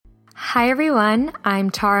Hi everyone, I'm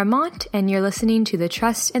Tara Mont, and you're listening to the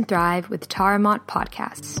Trust and Thrive with Tara Mont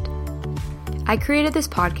podcast. I created this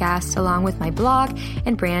podcast along with my blog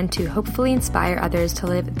and brand to hopefully inspire others to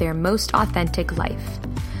live their most authentic life.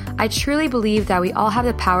 I truly believe that we all have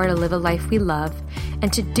the power to live a life we love,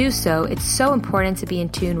 and to do so, it's so important to be in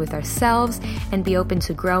tune with ourselves and be open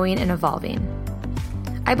to growing and evolving.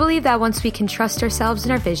 I believe that once we can trust ourselves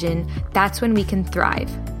and our vision, that's when we can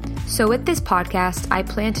thrive. So with this podcast, I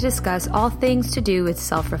plan to discuss all things to do with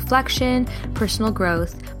self-reflection, personal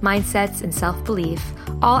growth, mindsets, and self-belief,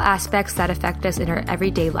 all aspects that affect us in our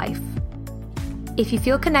everyday life. If you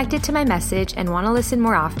feel connected to my message and want to listen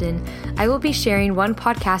more often, I will be sharing one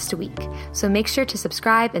podcast a week, so make sure to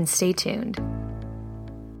subscribe and stay tuned.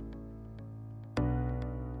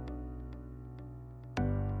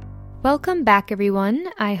 Welcome back, everyone.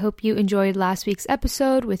 I hope you enjoyed last week's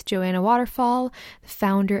episode with Joanna Waterfall, the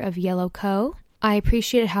founder of Yellow Co. I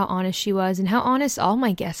appreciated how honest she was and how honest all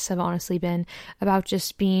my guests have honestly been about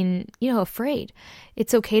just being, afraid.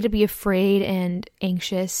 It's okay to be afraid and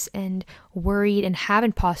anxious and worried and have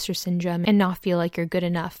imposter syndrome and not feel like you're good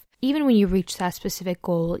enough. Even when you reach that specific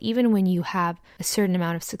goal, even when you have a certain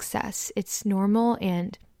amount of success, it's normal,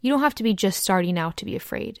 and you don't have to be just starting out to be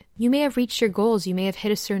afraid. You may have reached your goals, you may have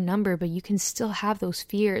hit a certain number, but you can still have those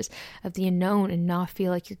fears of the unknown and not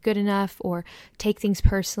feel like you're good enough or take things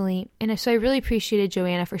personally. And so I really appreciated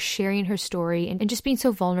Joanna for sharing her story and just being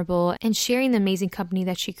so vulnerable and sharing the amazing company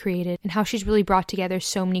that she created and how she's really brought together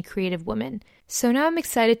so many creative women. So now I'm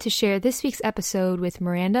excited to share this week's episode with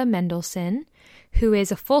Miranda Mendelsohn, who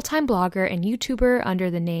is a full-time blogger and YouTuber under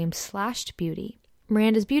the name Slashed Beauty.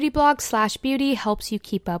 Miranda's beauty blog, Slash Beauty, helps you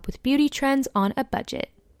keep up with beauty trends on a budget.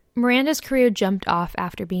 Miranda's career jumped off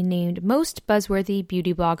after being named Most Buzzworthy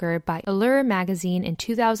Beauty Blogger by Allure magazine in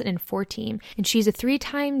 2014, and she's a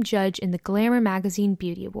 3-time judge in the Glamour Magazine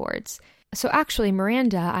Beauty Awards. So actually,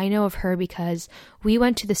 Miranda, I know of her because we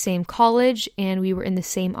went to the same college and we were in the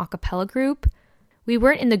same a cappella group. We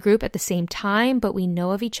weren't in the group at the same time, but we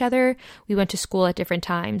know of each other. We went to school at different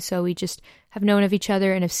times, so we just have known of each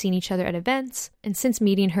other and have seen each other at events. And since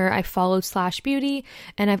meeting her, I followed Slash Beauty,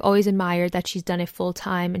 and I've always admired that she's done it full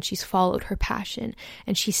time and she's followed her passion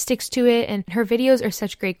and she sticks to it. And her videos are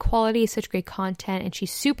such great quality, such great content, and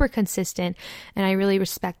she's super consistent, and I really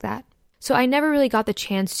respect that. So I never really got the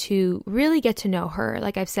chance to really get to know her.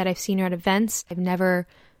 Like I've said, I've seen her at events. I've never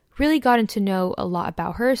really gotten to know a lot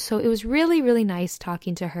about her. So it was really, really nice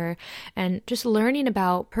talking to her and just learning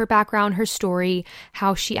about her background, her story,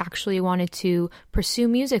 how she actually wanted to pursue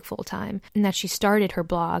music full time, and that she started her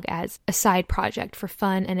blog as a side project for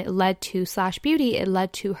fun, and it led to Slash Beauty. It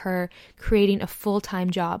led to her creating a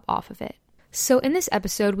full-time job off of it. So in this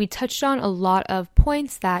episode, we touched on a lot of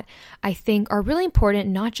points that I think are really important,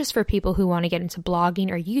 not just for people who want to get into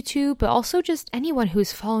blogging or YouTube, but also just anyone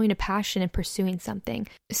who's following a passion and pursuing something.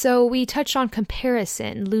 So we touched on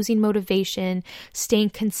comparison, losing motivation, staying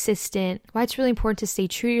consistent, why it's really important to stay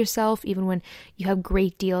true to yourself even when you have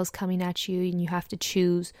great deals coming at you and you have to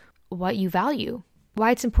choose what you value.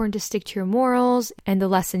 Why it's important to stick to your morals and the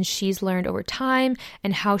lessons she's learned over time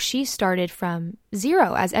and how she started from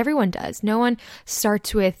zero, as everyone does. No one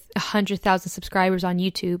starts with 100,000 subscribers on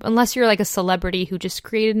YouTube unless you're like a celebrity who just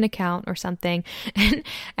created an account or something and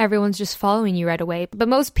everyone's just following you right away. But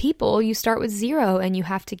most people, you start with zero and you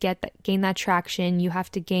have to gain that traction. You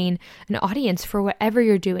have to gain an audience for whatever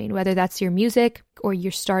you're doing, whether that's your music or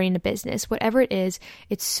you're starting a business. Whatever it is,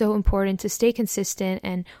 it's so important to stay consistent,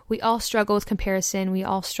 and we all struggle with comparison. We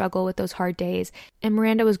all struggle with those hard days. And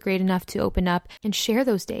Miranda was great enough to open up and share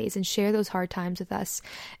those days and share those hard times with us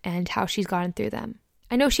and how she's gotten through them.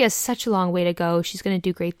 I know she has such a long way to go. She's going to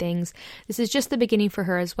do great things. This is just the beginning for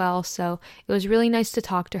her as well, so it was really nice to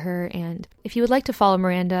talk to her. And if you would like to follow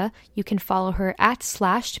Miranda, you can follow her at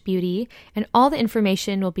Slashed Beauty, and all the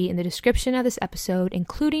information will be in the description of this episode,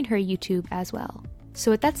 including her YouTube as well.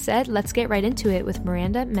 So with that said, let's get right into it with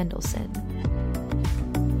Miranda Mendelsohn.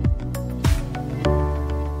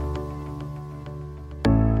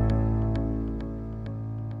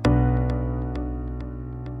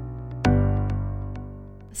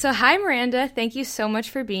 So hi, Miranda. Thank you so much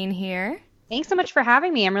for being here. Thanks so much for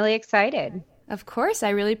having me. I'm really excited. Of course,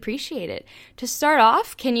 I really appreciate it. To start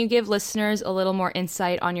off, can you give listeners a little more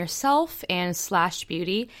insight on yourself and Slash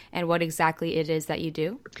Beauty and what exactly it is that you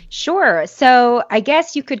do? Sure. So I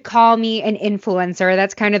guess you could call me an influencer.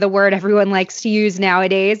 That's kind of the word everyone likes to use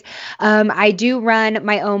nowadays. I do run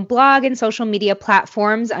my own blog and social media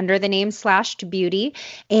platforms under the name Slashed Beauty,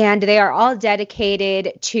 and they are all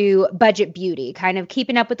dedicated to budget beauty, kind of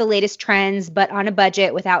keeping up with the latest trends, but on a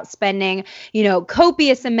budget without spending,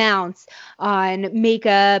 copious amounts on on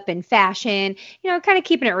makeup and fashion, kind of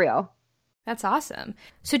keeping it real. That's awesome.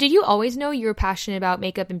 So did you always know you were passionate about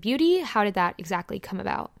makeup and beauty? How did that exactly come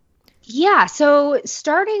about? Yeah, so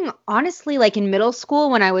starting honestly like in middle school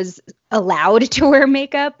when I was allowed to wear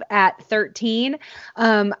makeup at 13,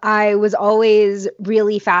 I was always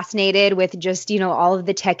really fascinated with just, all of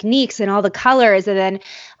the techniques and all the colors. And then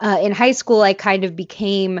in high school, I kind of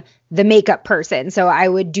became the makeup person. So I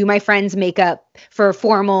would do my friends' makeup for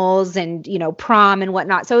formals and, prom and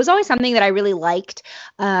whatnot. So it was always something that I really liked.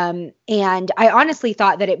 And I honestly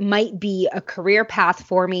thought that it might be a career path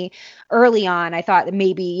for me early on. I thought that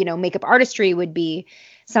maybe, makeup artistry would be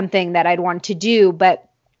something that I'd want to do, but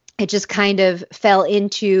it just kind of fell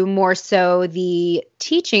into more so the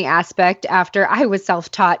teaching aspect after I was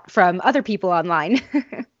self-taught from other people online.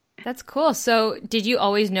 That's cool. So did you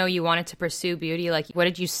always know you wanted to pursue beauty? Like, what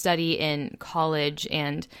did you study in college,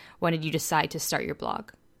 and when did you decide to start your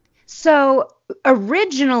blog? So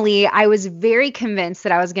originally, I was very convinced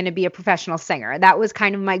that I was going to be a professional singer. That was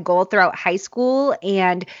kind of my goal throughout high school.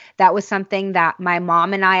 And that was something that my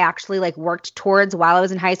mom and I actually worked towards while I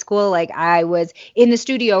was in high school. Like I was in the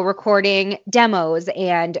studio recording demos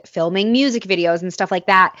and filming music videos and stuff like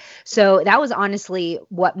that. So that was honestly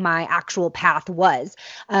what my actual path was.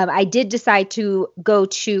 I did decide to go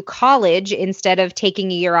to college instead of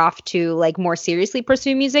taking a year off to more seriously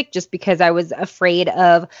pursue music, just because I was afraid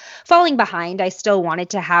of falling behind. I still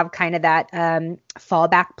wanted to have kind of that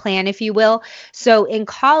fallback plan, if you will. So in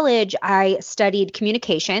college, I studied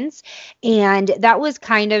communications, and that was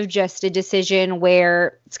kind of just a decision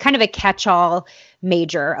where it's kind of a catch-all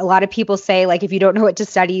major. A lot of people say, if you don't know what to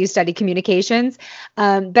study, you study communications.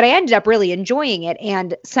 But I ended up really enjoying it.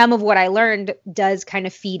 And some of what I learned does kind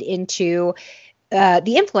of feed into the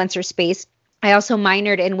influencer space. I also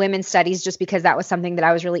minored in women's studies just because that was something that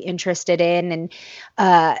I was really interested in. And,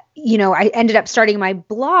 I ended up starting my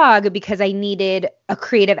blog because I needed a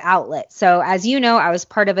creative outlet. So as you know, I was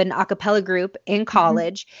part of an a cappella group in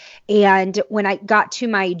college. Mm-hmm. And when I got to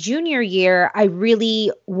my junior year, I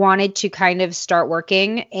really wanted to kind of start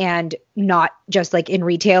working and not just in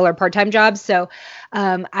retail or part-time jobs. So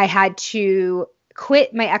I had to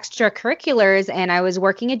quit my extracurriculars, and I was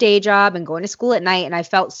working a day job and going to school at night, and I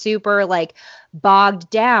felt super bogged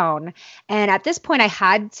down. And at this point I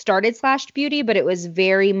had started Slashed Beauty, but it was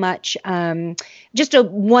very much just a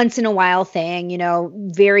once in a while thing,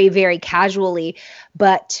 very, very casually.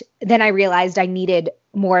 But then I realized I needed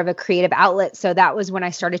more of a creative outlet. So that was when I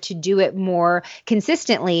started to do it more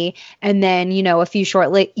consistently. And then, a few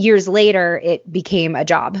years later, it became a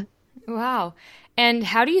job. Wow. And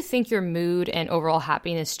how do you think your mood and overall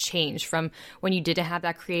happiness changed from when you didn't have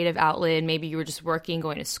that creative outlet and maybe you were just working,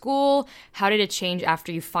 going to school? How did it change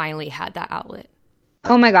after you finally had that outlet?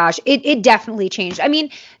 Oh my gosh, it definitely changed. I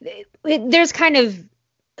mean, there's kind of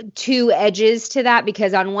two edges to that,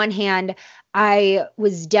 because on one hand, I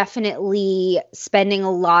was definitely spending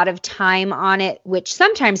a lot of time on it, which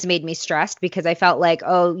sometimes made me stressed because I felt like,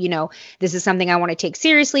 this is something I want to take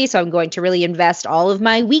seriously. So I'm going to really invest all of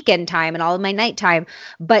my weekend time and all of my nighttime.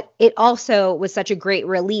 But it also was such a great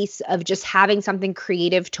release of just having something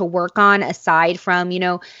creative to work on aside from,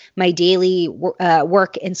 my daily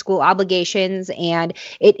work and school obligations. And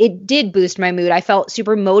it did boost my mood. I felt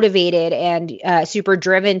super motivated and super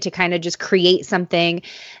driven to kind of just create something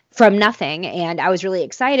from nothing. And I was really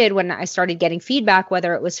excited when I started getting feedback,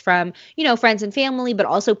 whether it was from, friends and family, but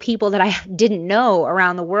also people that I didn't know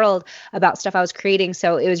around the world about stuff I was creating.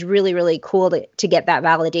 So it was really, really cool to get that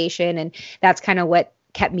validation. And that's kind of what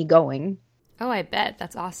kept me going. Oh, I bet.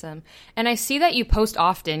 That's awesome. And I see that you post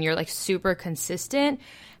often. You're super consistent.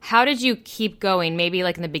 How did you keep going? Maybe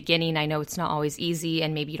in the beginning, I know it's not always easy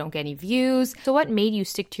and maybe you don't get any views. So what made you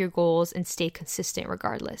stick to your goals and stay consistent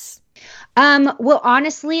regardless? Well,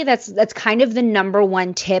 honestly, that's kind of the number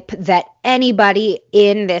one tip that anybody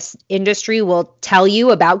in this industry will tell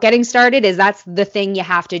you about getting started, is that's the thing you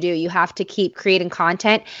have to do. You have to keep creating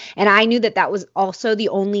content. And I knew that that was also the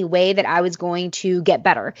only way that I was going to get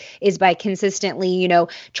better, is by consistently,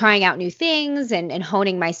 trying out new things and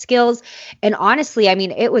honing my skills. And honestly, I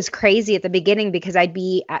mean, it was crazy at the beginning because I'd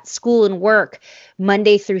be at school and work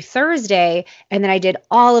Monday through Thursday, and then I did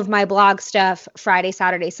all of my blog stuff Friday,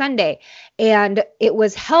 Saturday, Sunday. And it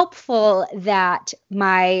was helpful that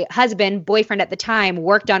my boyfriend at the time,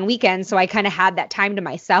 worked on weekends. So I kind of had that time to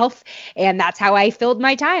myself. And that's how I filled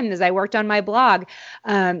my time, as I worked on my blog.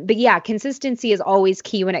 But yeah, consistency is always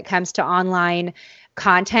key when it comes to online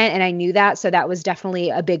content. And I knew that. So that was definitely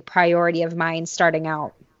a big priority of mine starting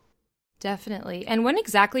out. Definitely. And when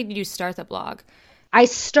exactly did you start the blog? I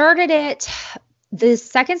started it the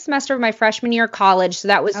second semester of my freshman year of college. So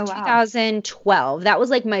that was Oh, wow. 2012. That was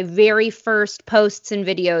like my very first posts and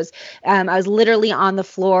videos. I was literally on the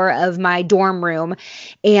floor of my dorm room.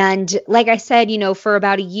 And like I said, for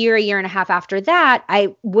about a year and a half after that,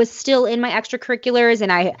 I was still in my extracurriculars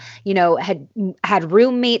and I, had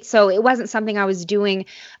roommates. So it wasn't something I was doing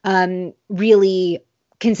really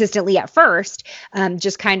consistently at first,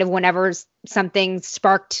 just kind of whenever something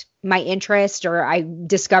sparked my interest or I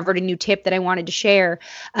discovered a new tip that I wanted to share.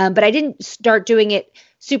 But I didn't start doing it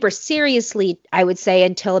super seriously, I would say,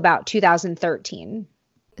 until about 2013.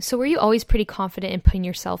 So were you always pretty confident in putting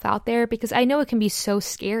yourself out there? Because I know it can be so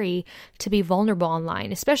scary to be vulnerable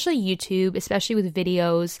online, especially YouTube, especially with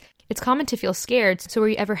videos. It's common to feel scared. So were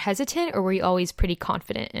you ever hesitant, or were you always pretty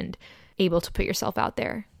confident and able to put yourself out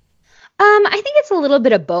there? I think it's a little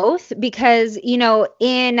bit of both because,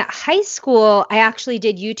 in high school, I actually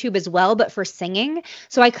did YouTube as well, but for singing.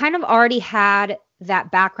 So I kind of already had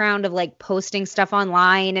that background of like posting stuff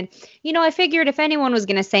online. And, I figured if anyone was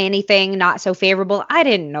going to say anything not so favorable, I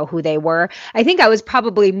didn't know who they were. I think I was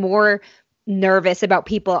probably more nervous about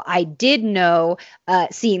people I did know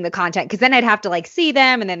seeing the content because then I'd have to like see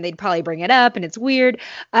them and then they'd probably bring it up and it's weird.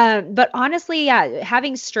 But honestly, yeah,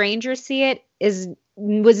 having strangers see it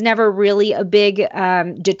was never really a big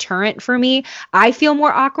deterrent for me. I feel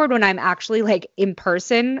more awkward when I'm actually like in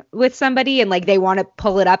person with somebody and like they want to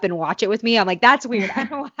pull it up and watch it with me. I'm like, that's weird. I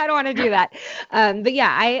don't want to do that. But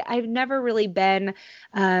yeah, I've never really been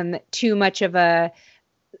too much of a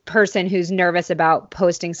person who's nervous about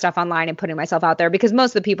posting stuff online and putting myself out there because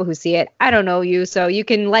most of the people who see it, I don't know you. So you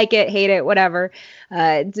can like it, hate it, whatever.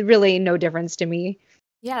 It's really no difference to me.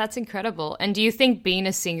 Yeah, that's incredible. And do you think being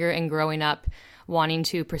a singer and growing up wanting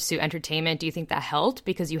to pursue entertainment, do you think that helped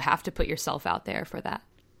because you have to put yourself out there for that?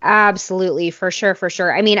 Absolutely, for sure, for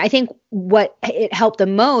sure. I mean, I think what it helped the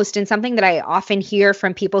most, and something that I often hear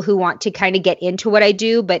from people who want to kind of get into what I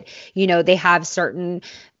do, but they have certain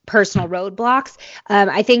personal roadblocks.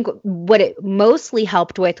 I think what it mostly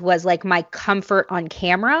helped with was like my comfort on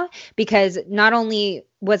camera, because not only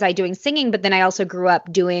was I doing singing, but then I also grew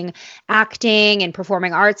up doing acting and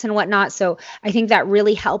performing arts and whatnot. So I think that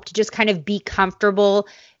really helped just kind of be comfortable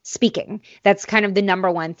speaking. That's kind of the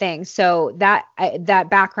number one thing. So that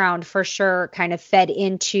background for sure kind of fed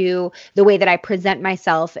into the way that I present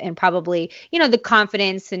myself and probably, the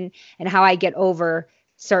confidence and how I get over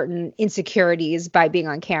certain insecurities by being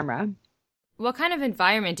on camera. What kind of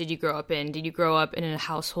environment did you grow up in? Did you grow up in a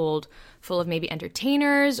household full of maybe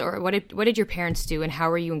entertainers, or what did your parents do, and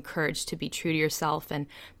how were you encouraged to be true to yourself and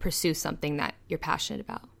pursue something that you're passionate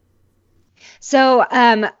about? So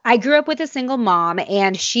I grew up with a single mom,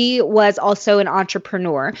 and she was also an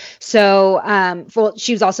entrepreneur. So well,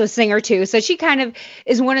 she was also a singer too. So she kind of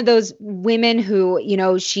is one of those women who,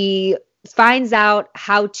 she finds out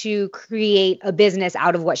how to create a business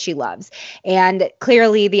out of what she loves. And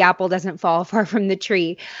clearly the apple doesn't fall far from the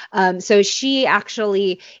tree. So she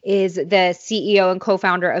actually is the CEO and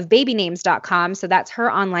co-founder of babynames.com. So that's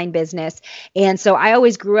her online business. And so I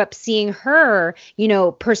always grew up seeing her,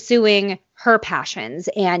 pursuing her passions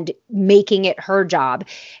and making it her job.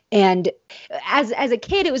 And as a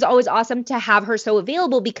kid, it was always awesome to have her so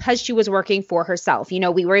available because she was working for herself.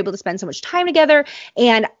 We were able to spend so much time together,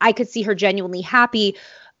 and I could see her genuinely happy,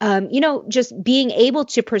 just being able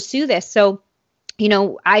to pursue this. So,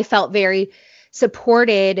 I felt very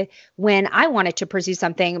supported when I wanted to pursue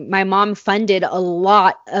something. My mom funded a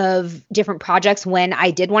lot of different projects when I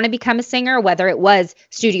did want to become a singer, whether it was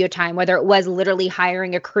studio time, whether it was literally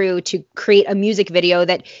hiring a crew to create a music video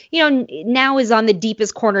that, now is on the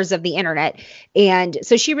deepest corners of the internet. And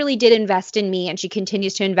so she really did invest in me, and she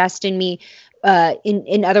continues to invest in me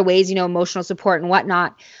in other ways, emotional support and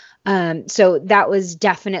whatnot. So that was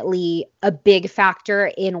definitely a big factor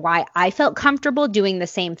in why I felt comfortable doing the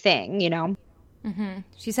same thing, Mm-hmm.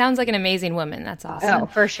 She sounds like an amazing woman. That's awesome. Oh,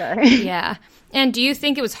 for sure. Yeah. And do you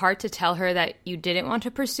think it was hard to tell her that you didn't want to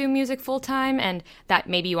pursue music full time and that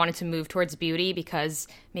maybe you wanted to move towards beauty because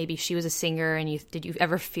maybe she was a singer, and did you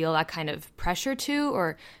ever feel that kind of pressure too,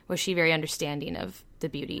 or was she very understanding of the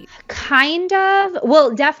beauty? Kind of.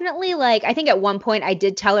 Well, definitely, like, I think at one point I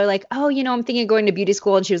did tell her, like, oh, I'm thinking of going to beauty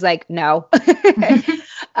school. And she was like, no.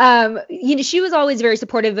 She was always very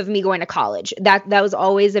supportive of me going to college. That was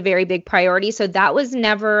always a very big priority. So that was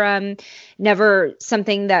never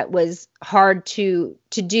something that was hard to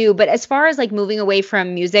do. But as far as like moving away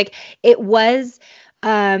from music, it was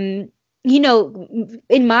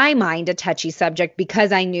in my mind, a touchy subject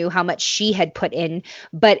because I knew how much she had put in.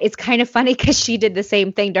 But it's kind of funny because she did the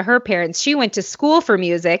same thing to her parents. She went to school for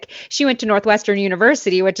music. She went to Northwestern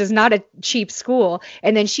University, which is not a cheap school.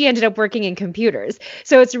 And then she ended up working in computers.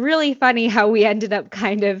 So it's really funny how we ended up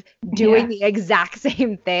kind of doing the exact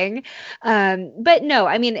same thing. But no,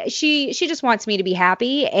 I mean, she just wants me to be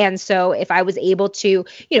happy. And so if I was able to,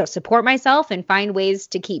 support myself and find ways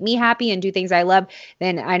to keep me happy and do things I love,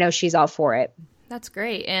 then I know she's all for it. That's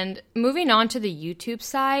great. And moving on to the YouTube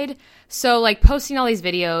side, so like posting all these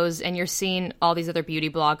videos and you're seeing all these other beauty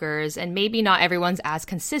bloggers and maybe not everyone's as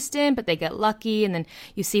consistent, but they get lucky and then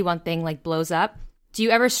you see one thing like blows up. Do you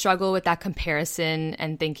ever struggle with that comparison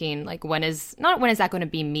and thinking like when is that going to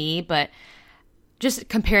be me, but just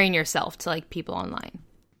comparing yourself to like people online?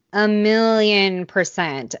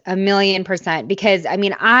 1,000,000%, because I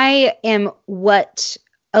mean, I am what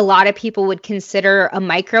a lot of people would consider a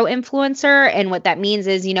micro influencer. And what that means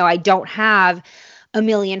is, I don't have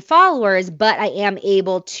 1,000,000 followers, but I am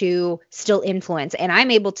able to still influence and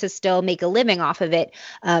I'm able to still make a living off of it,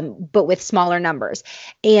 but with smaller numbers.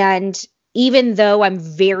 And even though I'm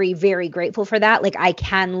very, very grateful for that, like I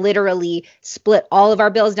can literally split all of our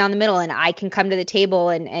bills down the middle and I can come to the table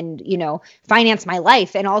and finance my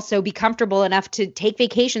life and also be comfortable enough to take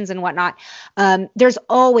vacations and whatnot. There's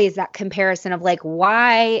always that comparison of like,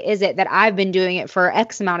 why is it that I've been doing it for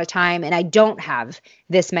X amount of time and I don't have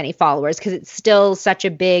this many followers? Because it's still such a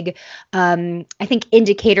big, I think,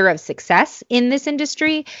 indicator of success in this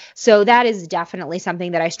industry. So that is definitely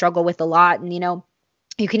something that I struggle with a lot. And,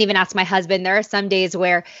 you can even ask my husband. There are some days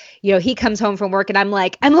where, he comes home from work and I'm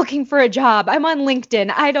like, I'm looking for a job. I'm on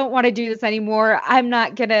LinkedIn. I don't want to do this anymore. I'm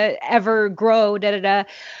not going to ever grow,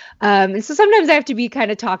 And so sometimes I have to be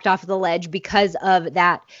kind of talked off the ledge because of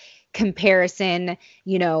that comparison.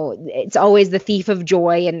 It's always the thief of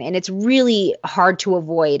joy. And it's really hard to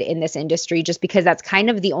avoid in this industry just because that's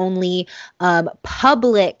kind of the only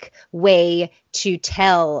public way to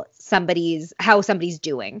tell how somebody's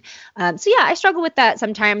doing. So yeah, I struggle with that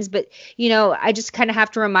sometimes, but I just kind of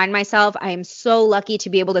have to remind myself I am so lucky to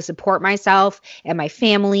be able to support myself and my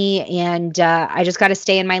family. And I just got to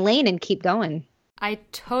stay in my lane and keep going. I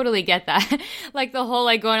totally get that. Like the whole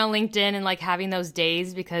like going on LinkedIn and like having those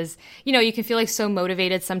days because, you can feel like so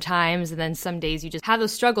motivated sometimes. And then some days you just have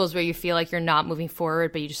those struggles where you feel like you're not moving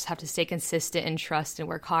forward, but you just have to stay consistent and trust and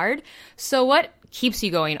work hard. So what keeps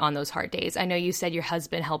you going on those hard days? I know you said your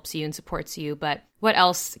husband helps you and supports you, but what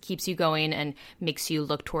else keeps you going and makes you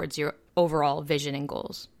look towards your overall vision and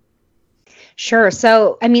goals? Sure.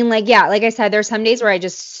 So, I mean, like I said, there's some days where I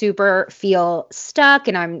just super feel stuck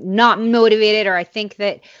and I'm not motivated, or I think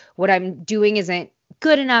that what I'm doing isn't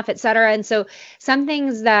good enough, et cetera. And so some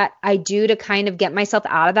things that I do to kind of get myself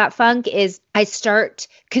out of that funk is I start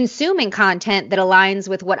consuming content that aligns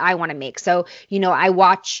with what I want to make. So, I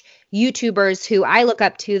watch YouTubers who I look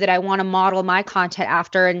up to that I want to model my content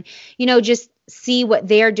after and, just see what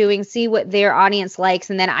they're doing, see what their audience likes.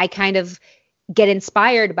 And then I kind of get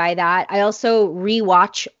inspired by that. I also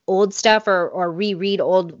rewatch old stuff or reread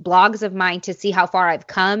old blogs of mine to see how far I've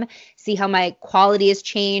come, see how my quality has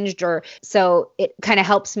changed, or so it kind of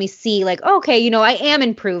helps me see like, okay, I am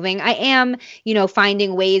improving. I am,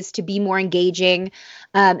 finding ways to be more engaging.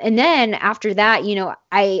 And then after that,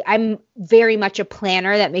 I'm very much a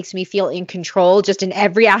planner. That makes me feel in control just in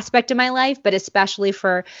every aspect of my life, but especially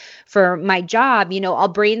for my job, I'll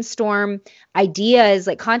brainstorm ideas,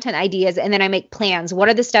 like content ideas, and then I make plans. What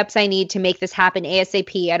are the steps I need to make this happen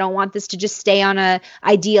ASAP? I don't want this to just stay on a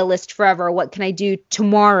idea list forever. What can I do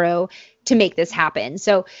tomorrow to make this happen?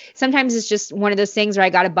 So sometimes it's just one of those things where I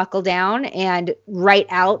got to buckle down and write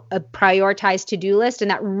out a prioritized to-do list. And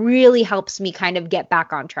that really helps me kind of get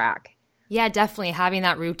back on track. Yeah, definitely having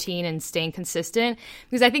that routine and staying consistent,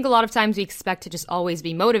 because I think a lot of times we expect to just always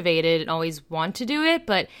be motivated and always want to do it.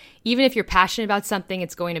 But even if you're passionate about something,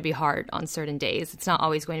 it's going to be hard on certain days. It's not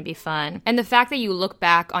always going to be fun. And the fact that you look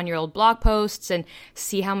back on your old blog posts and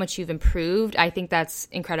see how much you've improved, I think that's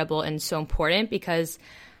incredible and so important, because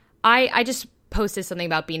I just posted something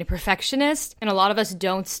about being a perfectionist, and a lot of us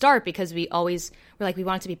don't start because we're like, we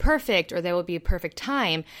want it to be perfect or there will be a perfect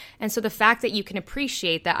time. And so the fact that you can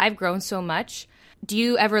appreciate that I've grown so much, do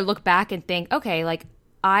you ever look back and think, okay, like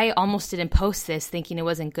I almost didn't post this thinking it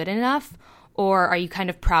wasn't good enough? Or are you kind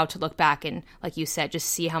of proud to look back and, like you said, just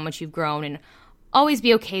see how much you've grown and always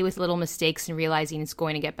be okay with little mistakes and realizing it's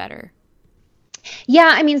going to get better?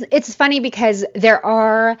 Yeah, I mean, it's funny because there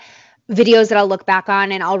are videos that I'll look back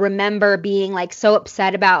on and I'll remember being like so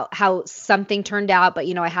upset about how something turned out, but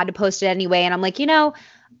I had to post it anyway. And I'm like,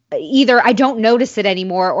 either I don't notice it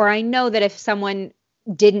anymore, or I know that if someone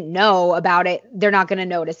didn't know about it, they're not going to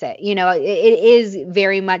notice it. It is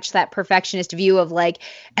very much that perfectionist view of like,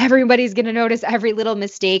 everybody's going to notice every little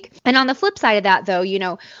mistake. And on the flip side of that, though,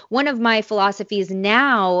 one of my philosophies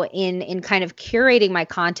now in kind of curating my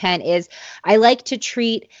content is I like to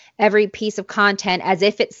treat every piece of content as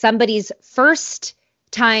if it's somebody's first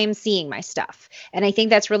time seeing my stuff. And I think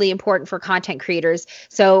that's really important for content creators.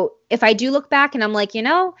 So if I do look back and I'm like,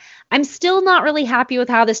 I'm still not really happy with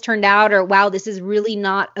how this turned out, or wow, this is really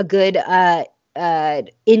not a good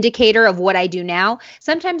indicator of what I do now,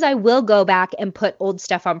 sometimes I will go back and put old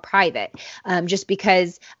stuff on private, just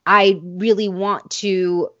because I really want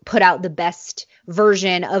to put out the best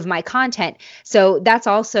version of my content. So that's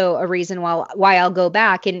also a reason why I'll go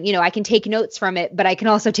back and, I can take notes from it, but I can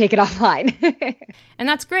also take it offline. And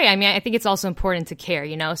that's great. I mean, I think it's also important to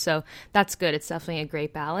care, so that's good. It's definitely a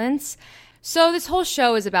great balance. So this whole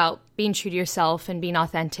show is about being true to yourself and being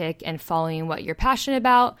authentic and following what you're passionate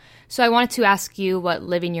about. So I wanted to ask you what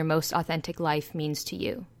living your most authentic life means to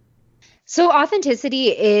you. So authenticity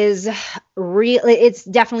is it's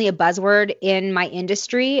definitely a buzzword in my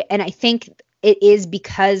industry. And I think it is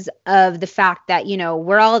because of the fact that,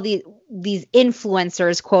 we're all these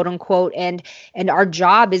influencers, quote unquote, and our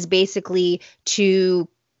job is basically to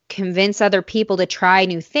convince other people to try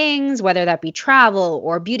new things, whether that be travel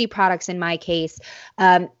or beauty products in my case.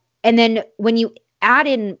 And then when you add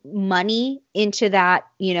in money into that,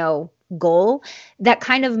 goal, that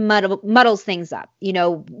kind of muddles things up.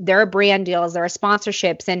 There are brand deals, there are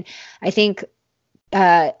sponsorships, and I think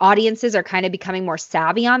audiences are kind of becoming more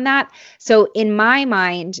savvy on that. So in my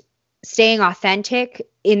mind, staying authentic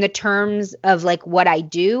in the terms of like what I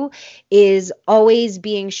do is always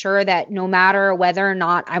being sure that no matter whether or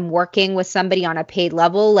not I'm working with somebody on a paid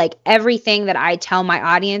level, like everything that I tell my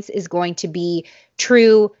audience is going to be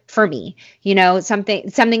true for me, something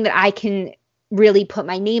that I can really put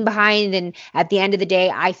my name behind. And at the end of the day,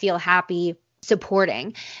 I feel happy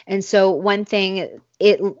supporting. And so an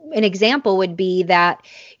example would be that,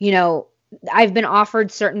 I've been offered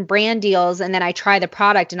certain brand deals and then I try the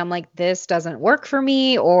product and I'm like, this doesn't work for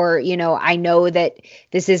me. Or, I know that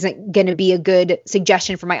this isn't going to be a good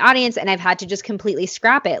suggestion for my audience. And I've had to just completely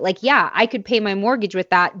scrap it. Like, yeah, I could pay my mortgage with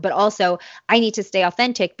that, but also I need to stay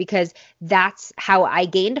authentic because that's how I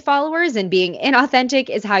gained followers, and being inauthentic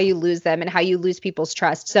is how you lose them and how you lose people's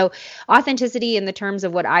trust. So authenticity in the terms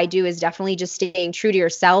of what I do is definitely just staying true to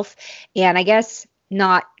yourself. And I guess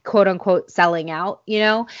not quote unquote selling out,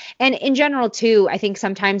 and in general too, I think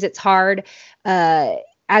sometimes it's hard as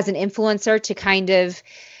an influencer to kind of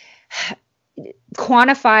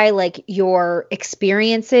quantify like your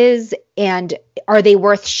experiences and are they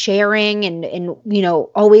worth sharing, and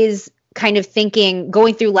always kind of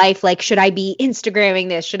going through life like, should I be Instagramming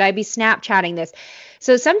this? Should I be Snapchatting this?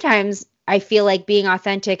 So sometimes I feel like being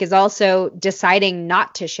authentic is also deciding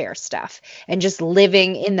not to share stuff and just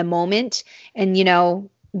living in the moment and,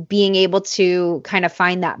 being able to kind of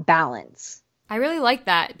find that balance. I really like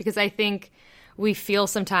that because I think we feel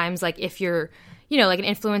sometimes like if you're, like an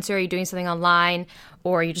influencer, you're doing something online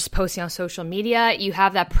or you're just posting on social media, you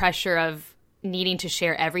have that pressure of needing to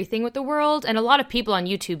share everything with the world. And a lot of people on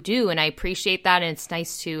YouTube do. And I appreciate that. And it's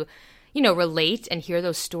nice to relate and hear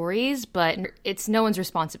those stories, but it's no one's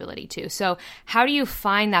responsibility to. So how do you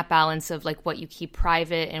find that balance of like what you keep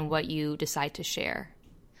private and what you decide to share?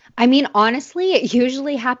 I mean, honestly, it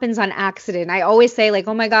usually happens on accident. I always say like,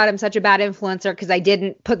 oh my God, I'm such a bad influencer because I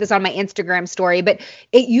didn't put this on my Instagram story, but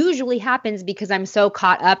it usually happens because I'm so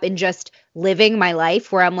caught up in just living my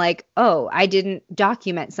life where I'm like, oh, I didn't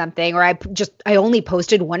document something, or I only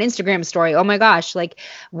posted one Instagram story. Oh my gosh, like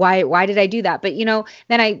why did I do that? But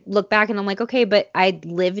then I look back and I'm like, okay, but I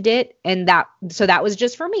lived it, and that was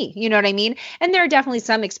just for me. You know what I mean? And there are definitely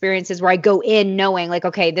some experiences where I go in knowing like,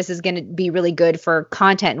 okay, this is going to be really good for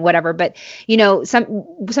content and whatever. But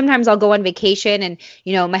sometimes I'll go on vacation, and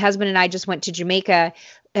my husband and I just went to Jamaica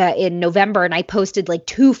in November, and I posted like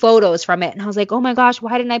 2 photos from it, and I was like, oh my gosh,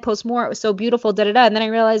 why didn't I post more? It was so beautiful, and then I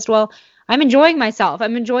realized, well, I'm enjoying myself.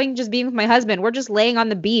 I'm enjoying just being with my husband. We're just laying on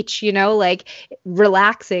the beach, like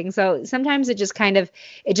relaxing. So sometimes it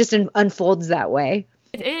just unfolds that way.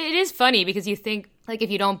 It is funny because you think like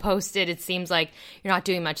if you don't post it, it seems like you're not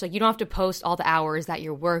doing much. Like you don't have to post all the hours that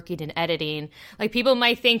you're working and editing. Like people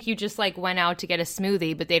might think you just like went out to get a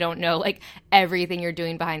smoothie, but they don't know like everything you're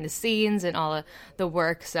doing behind the scenes and all of the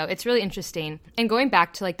work. So it's really interesting. And going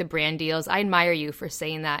back to like the brand deals, I admire you for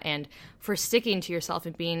saying that and for sticking to yourself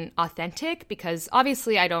and being authentic, because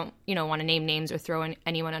obviously I don't, want to name names or throw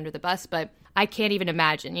anyone under the bus, but I can't even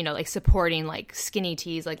imagine, like supporting like skinny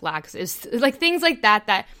teas, like laxes, like things like that,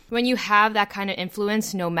 that when you have that kind of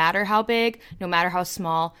influence, no matter how big, no matter how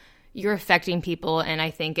small, you're affecting people. And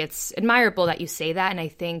I think it's admirable that you say that. And I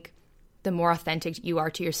think the more authentic you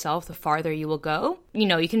are to yourself, the farther you will go.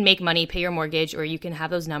 You can make money, pay your mortgage, or you can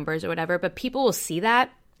have those numbers or whatever, but people will see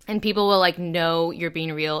that and people will like know you're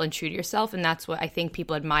being real and true to yourself. And that's what I think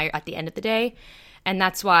people admire at the end of the day. And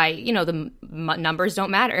that's why, the numbers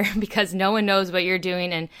don't matter, because no one knows what you're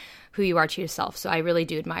doing and who you are to yourself. So I really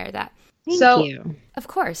do admire that. Thank you. Of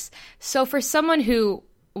course. So for someone who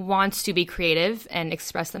wants to be creative and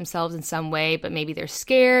express themselves in some way, but maybe they're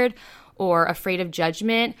scared or afraid of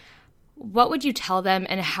judgment, what would you tell them,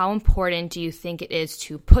 and how important do you think it is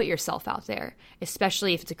to put yourself out there,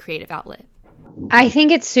 especially if it's a creative outlet? I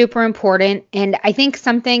think it's super important. And I think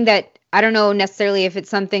something that, I don't know necessarily if it's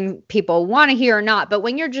something people want to hear or not, but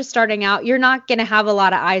when you're just starting out, you're not going to have a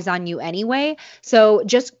lot of eyes on you anyway. So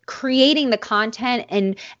just creating the content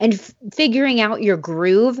and figuring out your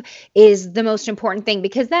groove is the most important thing,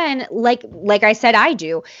 because then like I said, I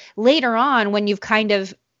do later on, when you've kind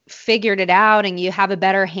of figured it out and you have a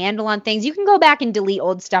better handle on things, you can go back and delete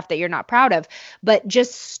old stuff that you're not proud of. But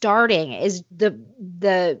just starting is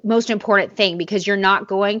the most important thing, because you're not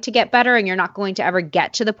going to get better and you're not going to ever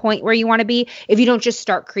get to the point where you want to be if you don't just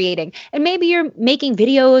start creating. And maybe you're making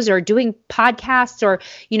videos or doing podcasts or,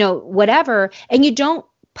 whatever, and you don't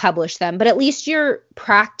publish them, but at least you're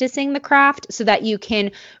practicing the craft so that you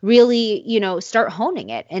can really, start honing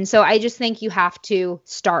it. And so I just think you have to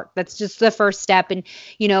start. That's just the first step. And,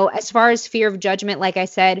 as far as fear of judgment, like I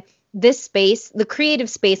said, this space, the creative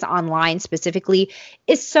space online specifically,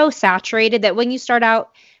 is so saturated that when you start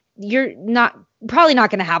out, you're probably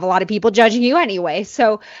not going to have a lot of people judging you anyway.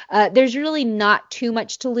 So there's really not too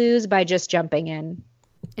much to lose by just jumping in.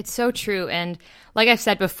 It's so true. And like I've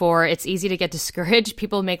said before, it's easy to get discouraged.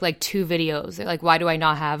 People make like 2 videos. They're like, why do I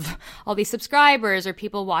not have all these subscribers or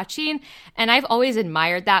people watching? And I've always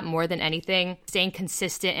admired that more than anything, staying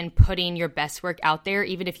consistent and putting your best work out there,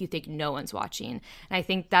 even if you think no one's watching. And I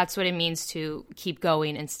think that's what it means to keep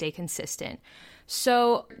going and stay consistent.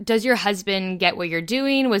 So does your husband get what you're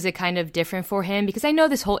doing? Was it kind of different for him? Because I know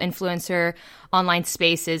this whole influencer online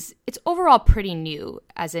space it's overall pretty new,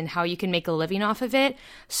 as in how you can make a living off of it.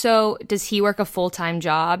 So does he work a full-time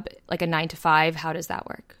job, like a 9 to 5? How does that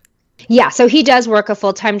work? Yeah, so he does work a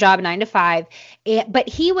full-time job, 9 to 5, but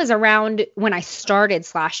he was around when I started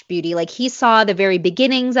Slash Beauty. Like, he saw the very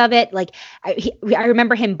beginnings of it. Like, I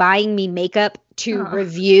remember him buying me makeup to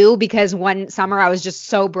review, because one summer I was just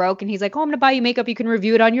so broke, and he's like, oh, I'm going to buy you makeup. You can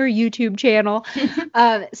review it on your YouTube channel.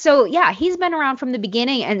 So yeah, he's been around from the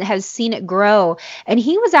beginning and has seen it grow. And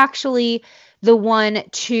he was actually the one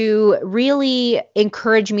to really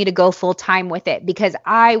encourage me to go full time with it, because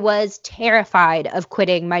I was terrified of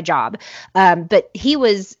quitting my job. But he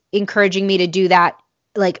was encouraging me to do that,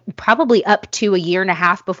 like probably up to 1.5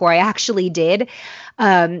 years before I actually did.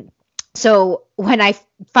 So when I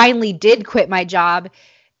finally did quit my job,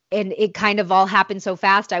 and it kind of all happened so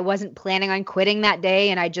fast, I wasn't planning on quitting that day,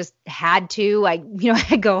 and I just had to. I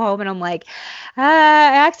go home and I'm like,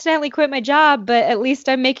 I accidentally quit my job, but at least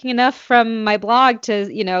I'm making enough from my blog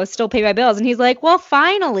to, still pay my bills. And he's like, well,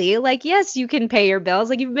 finally, like, yes, you can pay your bills.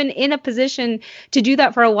 Like, you've been in a position to do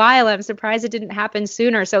that for a while. I'm surprised it didn't happen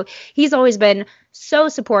sooner. So he's always been so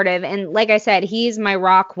supportive. And like I said, he's my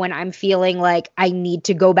rock when I'm feeling like I need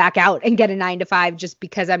to go back out and get a 9 to 5 just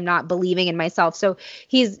because I'm not believing in myself. So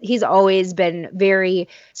he's always been very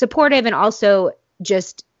supportive, and also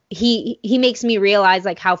just he makes me realize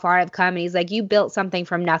like how far I've come. And he's like, you built something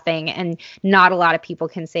from nothing, and not a lot of people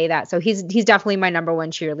can say that. So he's definitely my number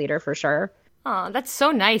one cheerleader for sure. Oh, that's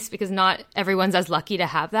so nice, because not everyone's as lucky to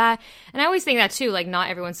have that. And I always think that too, like not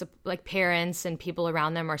everyone's, like parents and people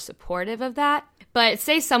around them are supportive of that. But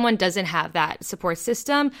say someone doesn't have that support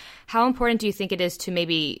system, how important do you think it is to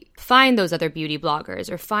maybe find those other beauty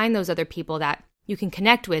bloggers or find those other people that you can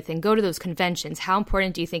connect with and go to those conventions? How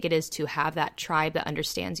important do you think it is to have that tribe that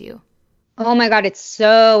understands you? Oh my God, it's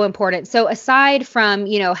so important. So aside from,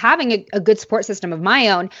 having a good support system of my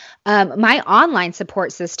own, my online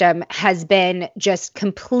support system has been just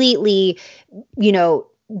completely,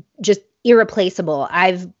 just irreplaceable.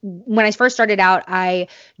 When I first started out, I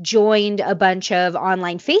joined a bunch of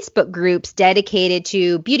online Facebook groups dedicated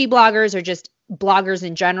to beauty bloggers or just bloggers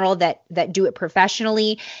in general that do it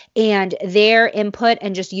professionally, and their input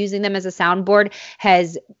and just using them as a soundboard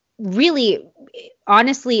has really,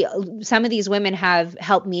 honestly, some of these women have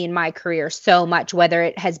helped me in my career so much, whether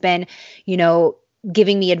it has been,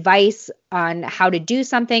 giving me advice on how to do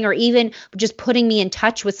something, or even just putting me in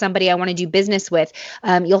touch with somebody I want to do business with.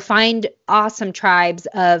 You'll find awesome tribes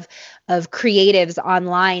of creatives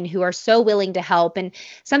online who are so willing to help. And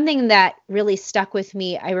something that really stuck with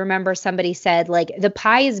me, I remember somebody said, like, the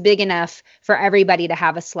pie is big enough for everybody to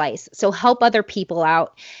have a slice. So help other people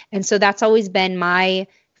out. And so that's always been my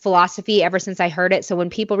philosophy ever since I heard it. So when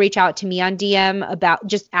people reach out to me on DM about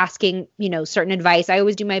just asking, certain advice, I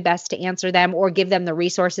always do my best to answer them or give them the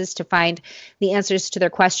resources to find the answers to their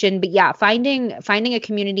question. But yeah, finding a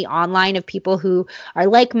community online of people who are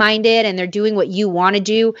like-minded and they're doing what you want to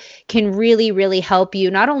do can really, really help you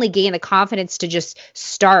not only gain the confidence to just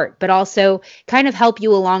start, but also kind of help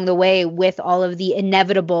you along the way with all of the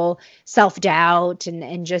inevitable self-doubt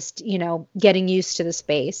and just, getting used to the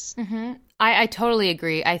space. Mm-hmm. I totally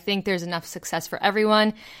agree. I think there's enough success for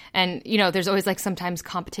everyone. And, there's always like sometimes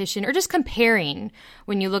competition or just comparing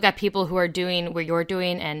when you look at people who are doing what you're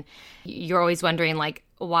doing and you're always wondering like,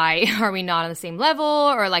 why are we not on the same level?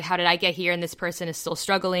 Or like, how did I get here and this person is still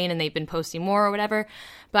struggling and they've been posting more or whatever.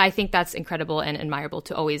 But I think that's incredible and admirable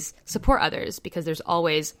to always support others because there's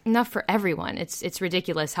always enough for everyone. It's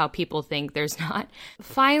ridiculous how people think there's not.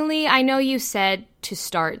 Finally, I know you said to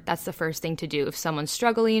start, that's the first thing to do if someone's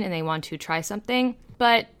struggling and they want to try something.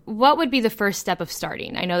 But what would be the first step of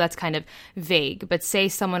starting? I know that's kind of vague, but say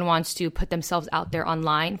someone wants to put themselves out there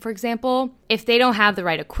online, for example. If they don't have the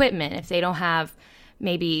right equipment, if they don't have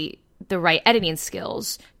maybe the right editing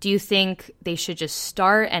skills, do you think they should just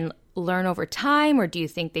start and learn over time, or do you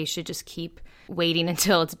think they should just keep waiting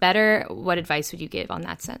until it's better? What advice would you give on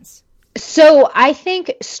that sense? So I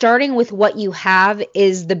think starting with what you have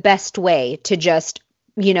is the best way to just,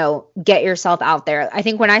 get yourself out there. I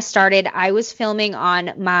think when I started, I was filming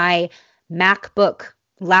on my MacBook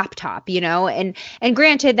laptop, and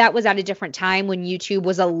granted, that was at a different time when YouTube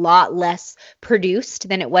was a lot less produced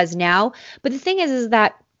than it was now. But the thing is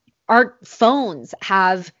that our phones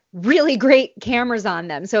have really great cameras on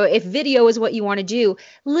them. So if video is what you want to do,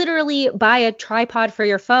 literally buy a tripod for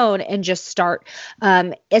your phone and just start.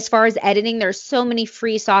 As far as editing, there's so many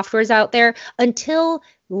free softwares out there. Until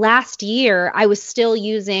last year, I was still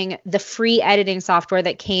using the free editing software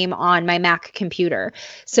that came on my Mac computer.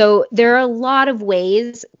 So there are a lot of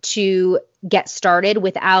ways to get started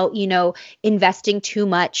without, investing too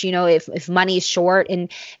much, if money's short.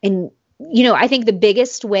 And I think the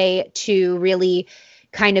biggest way to really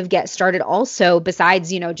kind of get started also,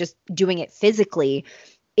 besides, just doing it physically,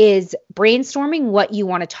 is brainstorming what you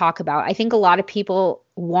want to talk about. I think a lot of people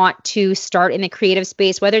want to start in the creative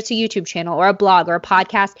space, whether it's a YouTube channel or a blog or a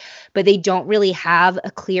podcast, but they don't really have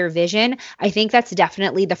a clear vision. I think that's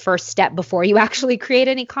definitely the first step before you actually create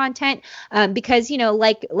any content. Because,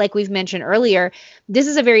 like we've mentioned earlier, this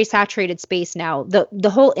is a very saturated space now. The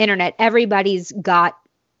whole internet, everybody's got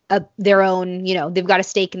their own, they've got a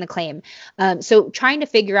stake in the claim. So trying to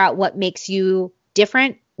figure out what makes you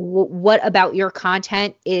different, what about your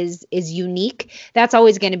content is unique, that's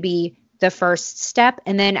always going to be the first step.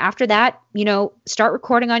 And then after that, start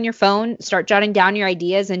recording on your phone, start jotting down your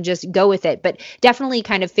ideas and just go with it. But definitely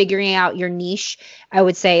kind of figuring out your niche, I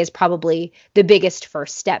would say, is probably the biggest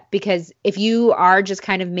first step, because if you are just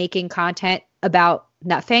kind of making content about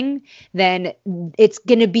nothing, then it's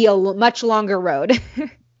going to be a much longer road.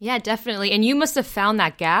 Yeah, definitely. And you must have found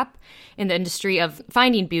that gap in the industry of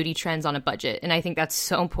finding beauty trends on a budget. And I think that's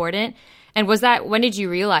so important. And when did you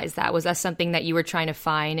realize that? Was that something that you were trying to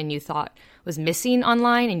find and you thought was missing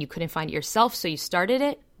online and you couldn't find it yourself, so you started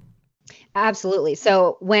it? Absolutely.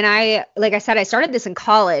 So like I said, I started this in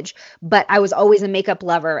college, but I was always a makeup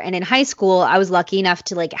lover. And in high school, I was lucky enough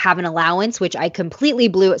to have an allowance, which I completely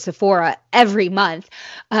blew at Sephora every month.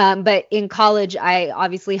 But in college, I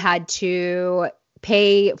obviously had to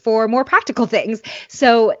pay for more practical things.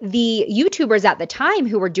 So the YouTubers at the time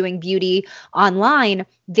who were doing beauty online,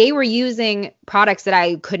 they were using products that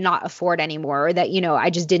I could not afford anymore, or that, I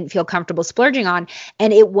just didn't feel comfortable splurging on.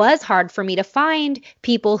 And it was hard for me to find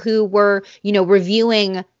people who were,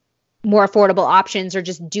 reviewing more affordable options or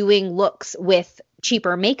just doing looks with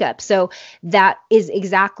cheaper makeup. So that is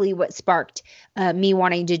exactly what sparked me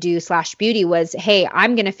wanting to do Slash Beauty was, hey,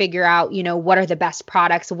 I'm going to figure out, what are the best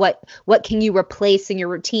products? What can you replace in your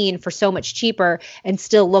routine for so much cheaper and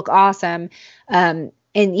still look awesome?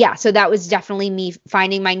 And yeah, so that was definitely me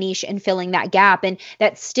finding my niche and filling that gap. And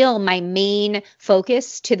that's still my main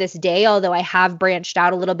focus to this day, although I have branched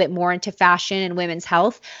out a little bit more into fashion and women's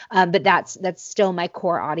health. But that's still my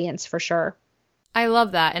core audience for sure. I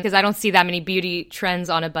love that. And because I don't see that many beauty trends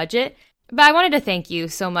on a budget. But I wanted to thank you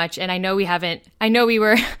so much. And I know I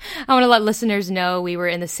want to let listeners know we were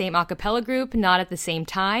in the same a cappella group, not at the same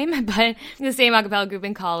time, but the same a cappella group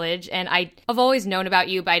in college. And I've always known about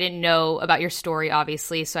you, but I didn't know about your story,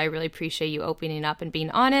 obviously. So I really appreciate you opening up and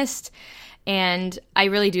being honest. And I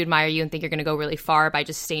really do admire you and think you're going to go really far by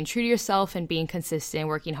just staying true to yourself and being consistent and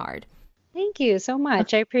working hard. Thank you so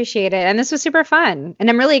much. I appreciate it. And this was super fun. And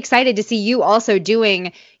I'm really excited to see you also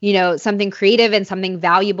doing, something creative and something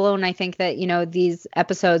valuable. And I think that, these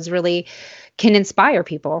episodes really can inspire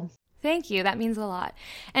people. Thank you. That means a lot.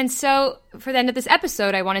 And so for the end of this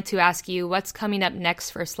episode, I wanted to ask you what's coming up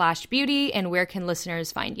next for Slash Beauty and where can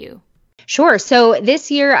listeners find you? Sure. So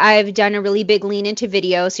this year I've done a really big lean into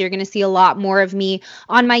video. So you're going to see a lot more of me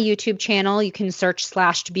on my YouTube channel. You can search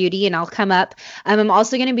Slashed Beauty and I'll come up. I'm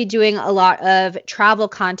also going to be doing a lot of travel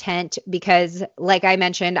content because like I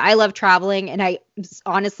mentioned, I love traveling and I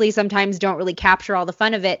honestly sometimes don't really capture all the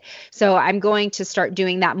fun of it. So I'm going to start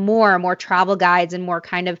doing that more travel guides and more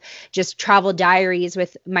kind of just travel diaries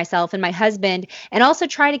with myself and my husband, and also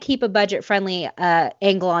try to keep a budget friendly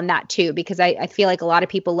angle on that too, because I feel like a lot of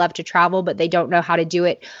people love to travel, but they don't know how to do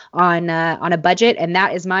it on a budget. And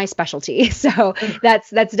that is my specialty. So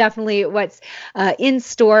that's definitely what's in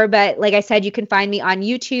store. But like I said, you can find me on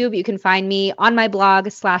YouTube. You can find me on my blog,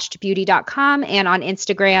 slashedbeauty.com, and on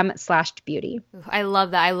Instagram, slashedbeauty. I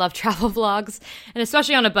love that. I love travel vlogs, and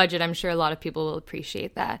especially on a budget, I'm sure a lot of people will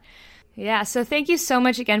appreciate that. Yeah, so thank you so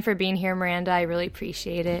much again for being here, Miranda. I really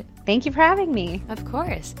appreciate it. Thank you for having me. Of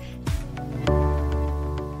course.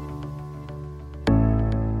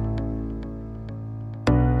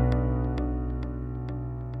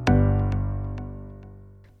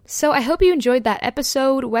 So I hope you enjoyed that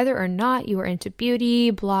episode. Whether or not you are into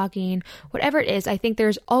beauty, blogging, whatever it is, I think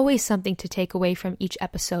there's always something to take away from each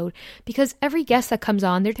episode because every guest that comes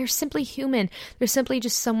on, they're simply human. They're simply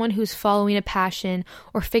just someone who's following a passion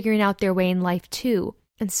or figuring out their way in life too.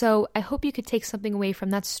 And so I hope you could take something away from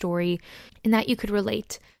that story and that you could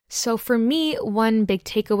relate. So for me, one big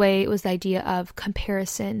takeaway was the idea of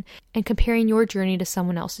comparison and comparing your journey to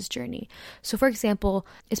someone else's journey. So for example,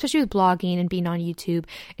 especially with blogging and being on YouTube,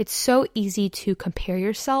 it's so easy to compare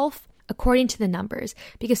yourself according to the numbers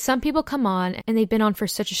because some people come on and they've been on for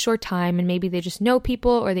such a short time and maybe they just know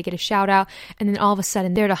people or they get a shout out and then all of a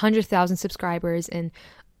sudden they're at 100,000 subscribers in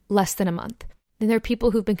less than a month. Then there are people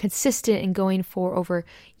who've been consistent and going for over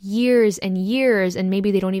years and years, and maybe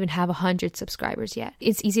they don't even have 100 subscribers yet.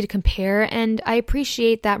 It's easy to compare, and I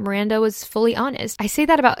appreciate that Miranda was fully honest. I say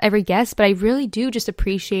that about every guest, but I really do just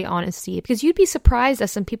appreciate honesty because you'd be surprised at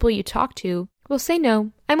some people you talk to will say,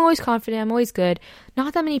 no, I'm always confident, I'm always good.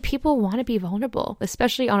 Not that many people want to be vulnerable,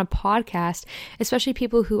 especially on a podcast, especially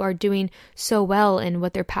people who are doing so well in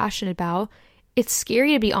what they're passionate about. It's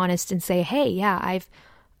scary to be honest and say, hey, yeah,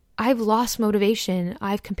 I've lost motivation.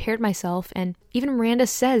 I've compared myself. And even Miranda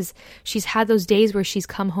says she's had those days where she's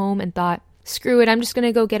come home and thought, screw it, I'm just going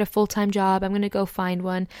to go get a full-time job. I'm going to go find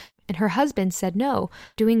one. And her husband said, no,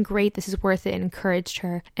 doing great. This is worth it, and encouraged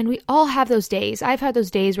her. And we all have those days. I've had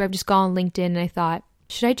those days where I've just gone on LinkedIn and I thought,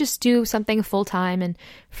 should I just do something full-time and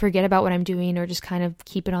forget about what I'm doing or just kind of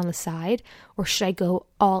keep it on the side? Or should I go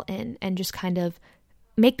all in and just kind of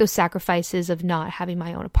make those sacrifices of not having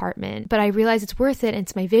my own apartment? But I realize it's worth it and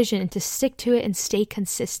it's my vision, and to stick to it and stay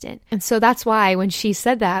consistent. And so that's why when she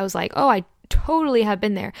said that, I was like, oh, I totally have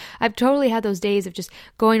been there. I've totally had those days of just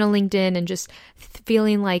going on LinkedIn and just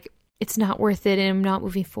feeling like it's not worth it and I'm not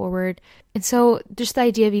moving forward. And so just the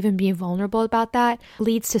idea of even being vulnerable about that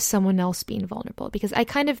leads to someone else being vulnerable, because I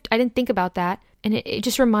didn't think about that. And it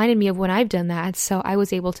just reminded me of when I've done that. So I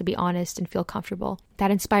was able to be honest and feel comfortable. That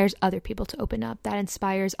inspires other people to open up. That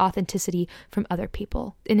inspires authenticity from other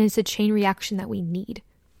people. And it's a chain reaction that we need.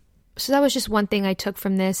 So that was just one thing I took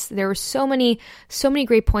from this. There were so many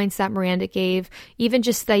great points that Miranda gave. Even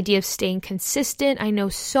just the idea of staying consistent. I know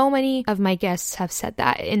so many of my guests have said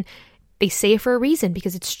that. And they say it for a reason,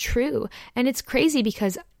 because it's true. And it's crazy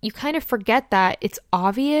because you kind of forget that it's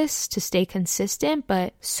obvious to stay consistent,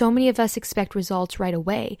 but so many of us expect results right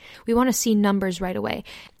away. We want to see numbers right away.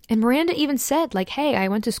 And Miranda even said, like, hey, I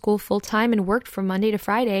went to school full time and worked from Monday to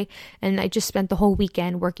Friday, and I just spent the whole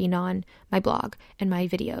weekend working on my blog and my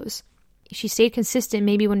videos. She stayed consistent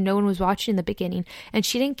maybe when no one was watching in the beginning, and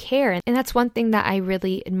she didn't care. And that's one thing that I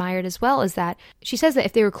really admired as well, is that she says that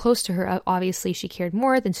if they were close to her, obviously she cared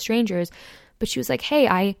more than strangers. But she was like, hey,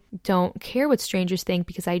 I don't care what strangers think,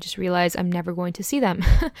 because I just realized I'm never going to see them.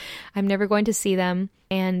 I'm never going to see them,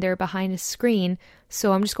 and they're behind a screen,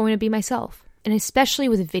 so I'm just going to be myself. And especially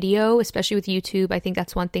with video, especially with YouTube, I think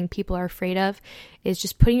that's one thing people are afraid of, is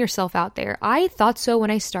just putting yourself out there. I thought so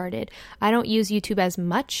when I started. I don't use YouTube as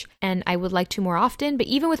much, and I would like to more often. But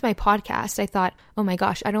even with my podcast, I thought, oh my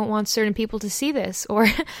gosh, I don't want certain people to see this, or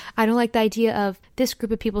I don't like the idea of this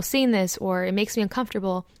group of people seeing this, or it makes me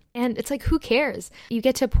uncomfortable. And it's like, who cares? You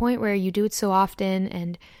get to a point where you do it so often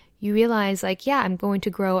and you realize like, yeah, I'm going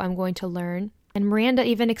to grow, I'm going to learn. And Miranda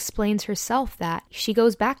even explains herself that she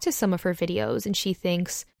goes back to some of her videos and she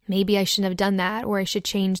thinks, maybe I shouldn't have done that, or I should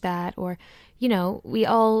change that, or, you know, we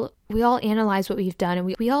all analyze what we've done,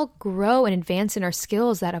 and we all grow and advance in our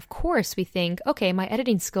skills that, of course, we think, okay, my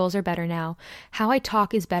editing skills are better now. How I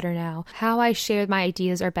talk is better now. How I share my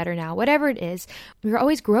ideas are better now. Whatever it is, we're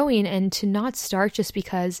always growing, and to not start just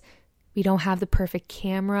because we don't have the perfect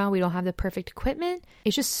camera, we don't have the perfect equipment,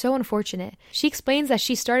 it's just so unfortunate. She explains that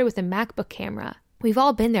she started with a MacBook camera. We've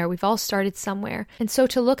all been there. We've all started somewhere. And so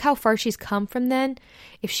to look how far she's come from then,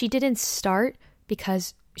 if she didn't start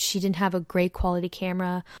because she didn't have a great quality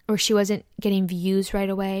camera, or she wasn't getting views right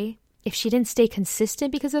away, if she didn't stay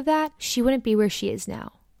consistent because of that, she wouldn't be where she is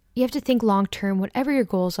now. You have to think long term, whatever your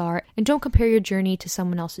goals are, and don't compare your journey to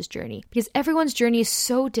someone else's journey, because everyone's journey is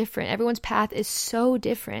so different. Everyone's path is so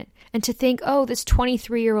different. And to think, oh, this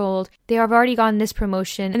 23-year-old, they have already gotten this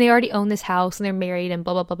promotion and they already own this house and they're married and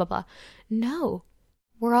blah, blah, blah, blah, blah. No,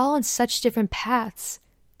 we're all on such different paths.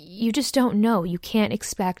 You just don't know. You can't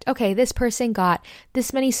expect, okay, this person got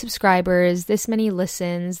this many subscribers, this many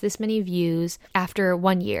listens, this many views after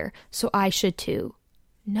 1 year, so I should too.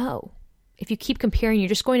 No. If you keep comparing, you're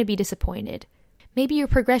just going to be disappointed. Maybe your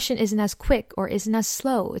progression isn't as quick or isn't as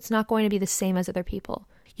slow. It's not going to be the same as other people.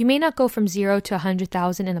 You may not go from 0 to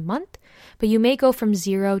 100,000 in a month, but you may go from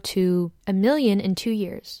 0 to 1 million in 2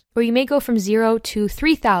 years. Or you may go from 0 to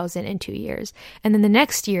 3,000 in 2 years. And then the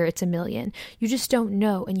next year it's 1 million. You just don't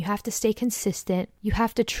know, and you have to stay consistent. You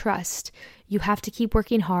have to trust. You have to keep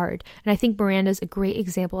working hard. And I think Miranda's a great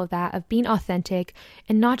example of that, of being authentic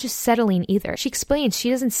and not just settling either. She explains she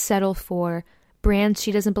doesn't settle for brands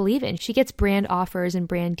she doesn't believe in. She gets brand offers and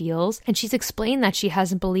brand deals, and she's explained that she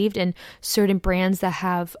hasn't believed in certain brands that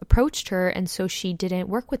have approached her, and so she didn't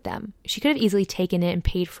work with them. She could have easily taken it and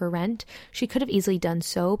paid for rent. She could have easily done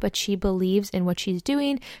so, but she believes in what she's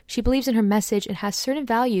doing. She believes in her message and has certain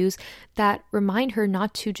values that remind her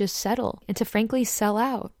not to just settle and to frankly sell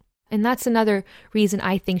out. And that's another reason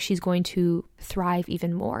I think she's going to thrive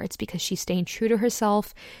even more. It's because she's staying true to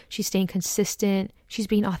herself. She's staying consistent. She's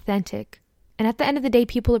being authentic. And at the end of the day,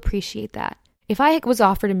 people appreciate that. If I was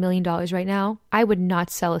offered $1 million right now, I would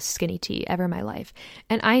not sell a skinny tea ever in my life.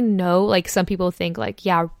 And I know, like, some people think like,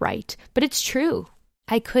 yeah, right. But it's true.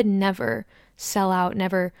 I could never sell out,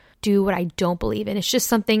 never do what I don't believe in. It's just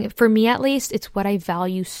something, for me at least, it's what I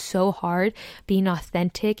value so hard, being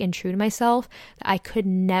authentic and true to myself, that I could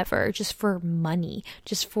never, just for money,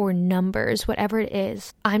 just for numbers, whatever it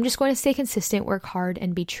is, I'm just going to stay consistent, work hard,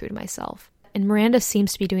 and be true to myself. And Miranda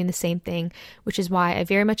seems to be doing the same thing, which is why I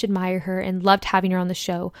very much admire her and loved having her on the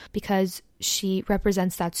show, because she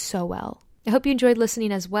represents that so well. I hope you enjoyed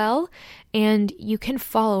listening as well, and you can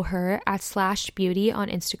follow her at /beauty on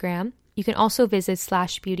Instagram. You can also visit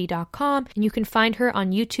 /beauty.com, and you can find her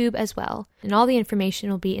on YouTube as well. And all the information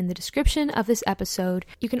will be in the description of this episode.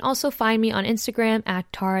 You can also find me on Instagram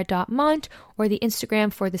at tara.mont, or the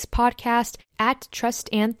Instagram for this podcast at Trust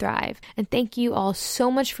and Thrive. And thank you all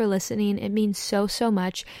so much for listening. It means so, so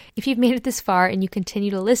much. If you've made it this far and you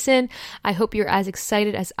continue to listen, I hope you're as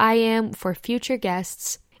excited as I am for future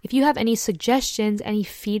guests. If you have any suggestions, any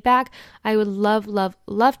feedback, I would love, love,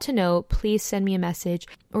 love to know. Please send me a message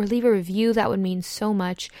or leave a review. That would mean so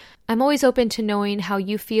much. I'm always open to knowing how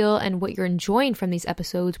you feel and what you're enjoying from these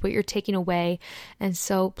episodes, what you're taking away. And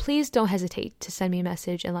so please don't hesitate to send me a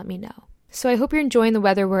message and let me know. So I hope you're enjoying the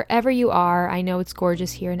weather wherever you are. I know it's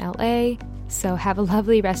gorgeous here in LA. So have a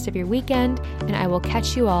lovely rest of your weekend, and I will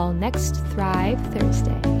catch you all next Thrive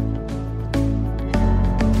Thursday.